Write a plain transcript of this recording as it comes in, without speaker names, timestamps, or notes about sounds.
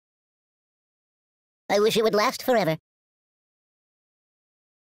I wish it would last forever.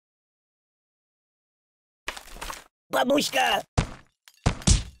 Babushka!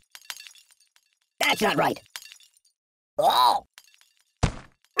 That's not right. Oh!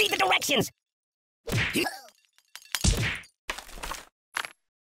 Read the directions!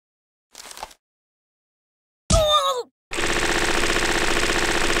 Oh!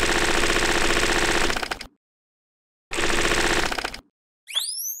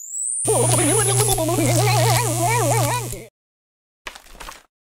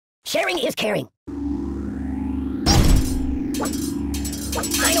 Sharing is caring.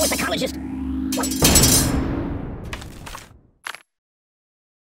 I know a psychologist.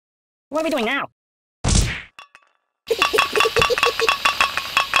 What are we doing now?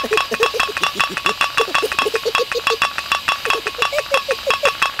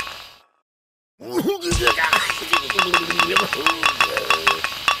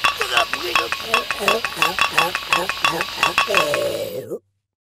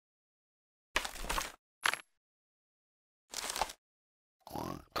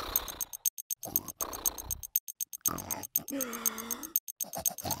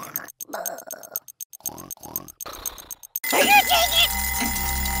 Are you taking it?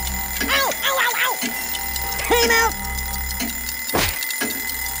 Ow! Ow! Ow! Ow! Time out!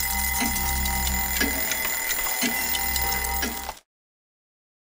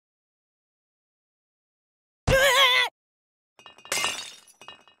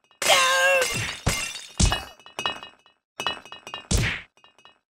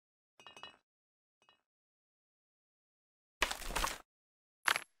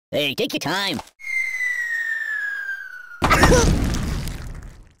 Hey, take your time.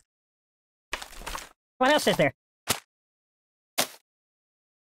 What else is there?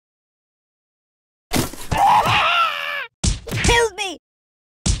 Help me!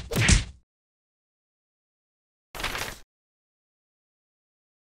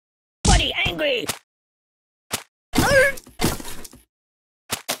 Buddy, angry!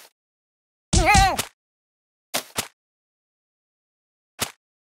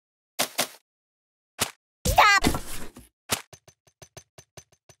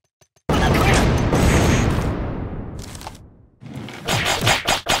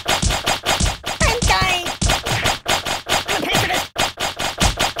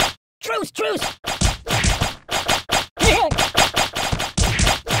 Truce! I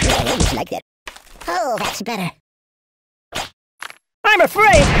almost like that. Oh, that's better. I'm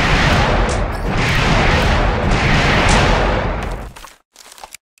afraid!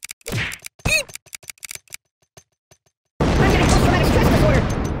 I'm getting post-traumatic stress disorder!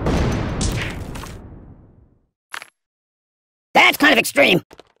 That's kind of extreme!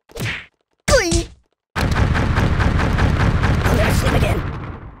 I'll never sleep again.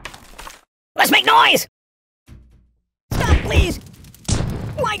 Let's make noise! Stop, please!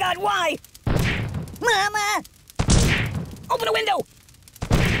 My God, why? Mama! Open a window!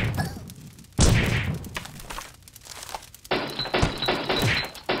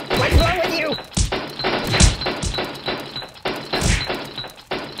 What's wrong with you?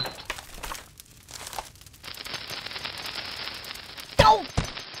 No!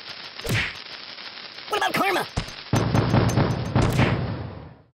 What about karma?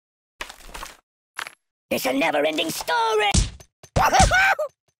 It's a never-ending story!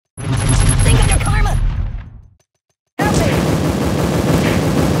 Think of your karma! Help me!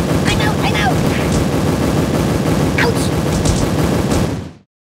 I'm out! Ouch!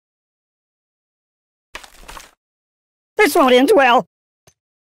 This won't end well.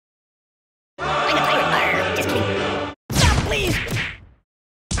 I'm a pirate. Just kidding. Stop, please!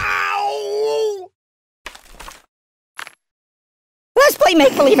 Ow! Let's play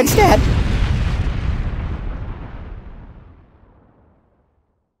make-believe instead.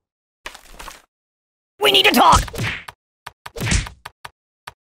 We need to talk!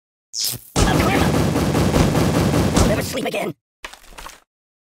 What about karma? I'll never sleep again.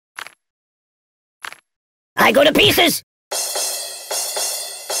 I go to pieces!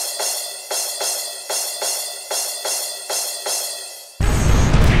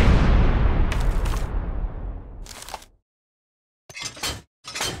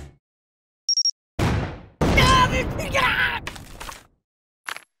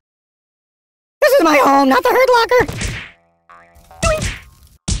 This is my home, not the herd locker!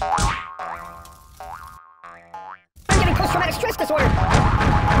 I'm getting post-traumatic stress disorder!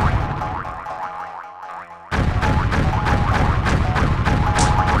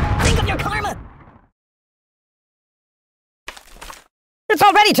 Think of your karma! It's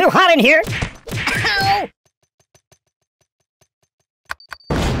already too hot in here! Ow!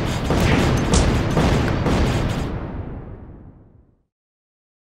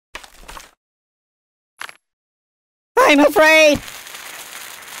 I'm afraid!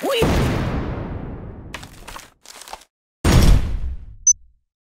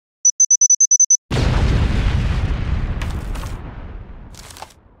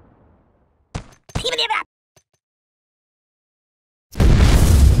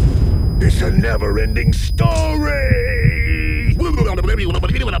 It's a never-ending story!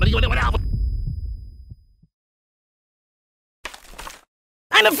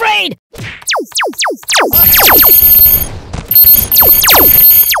 I'm afraid!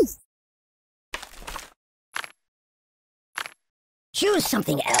 Choose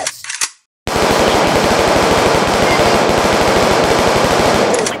something else.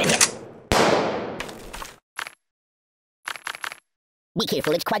 Be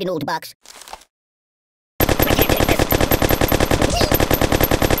careful, it's quite an old box. I can't take this.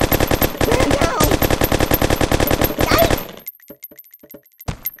 Stand down!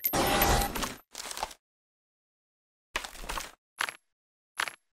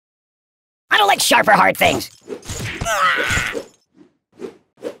 I don't like sharp or hard things.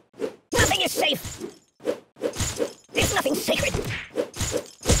 Nothing is safe. There's nothing sacred.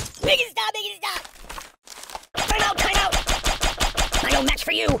 Make it stop, make it stop. Time out, time out. I no match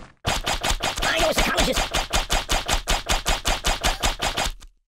for you. I know a psychologist.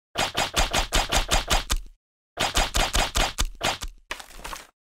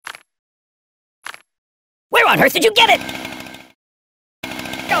 Where on earth did you get it?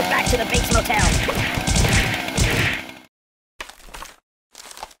 Go back to the Bates Motel.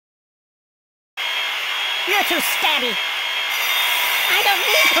 You're too stabby. I don't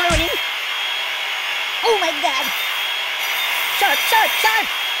need pruning. Oh my god. Sharp, sharp, sharp.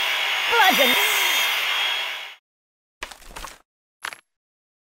 Bludgeon.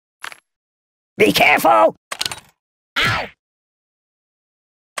 Be careful. Ow.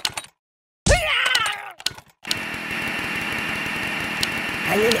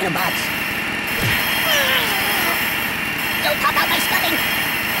 I live in a box. Don't pop out my stuffing.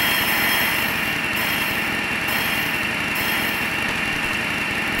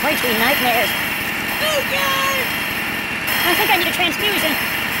 Pointy nightmares. Oh god! I think I need a transfusion.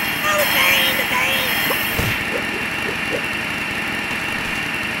 Oh, the pain, the pain!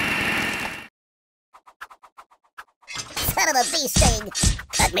 Son of a bee sting!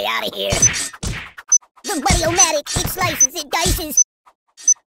 Cut me out of here. The buddy-o-matic, it slices, it dices.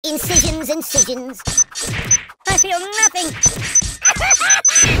 Incisions, incisions. I feel nothing.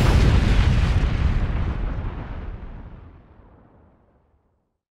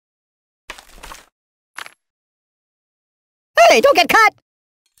 Hey, don't get cut!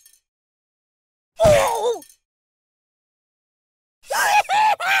 Oh!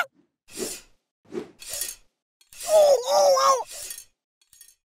 Oh!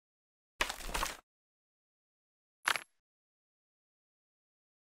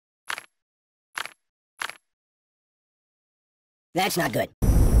 That's not good.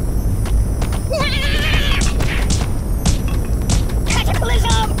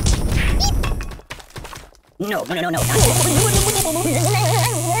 Cataclysm! No. Oh,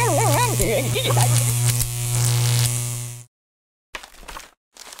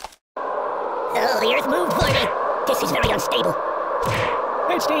 the earth moved for me. This is very unstable.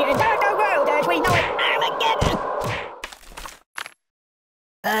 It's the entire world as we know it.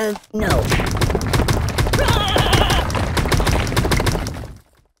 Armageddon! No.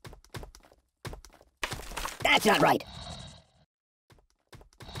 That's not right.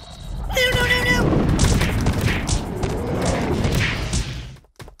 No!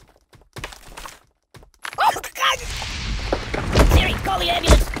 Oh, God! Siri, call the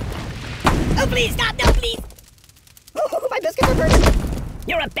ambulance! Oh, please, stop! No, please! Oh, my biscuits are burning!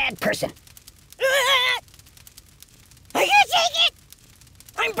 You're a bad person! I can't take it!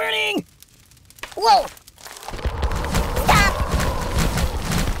 I'm burning! Whoa!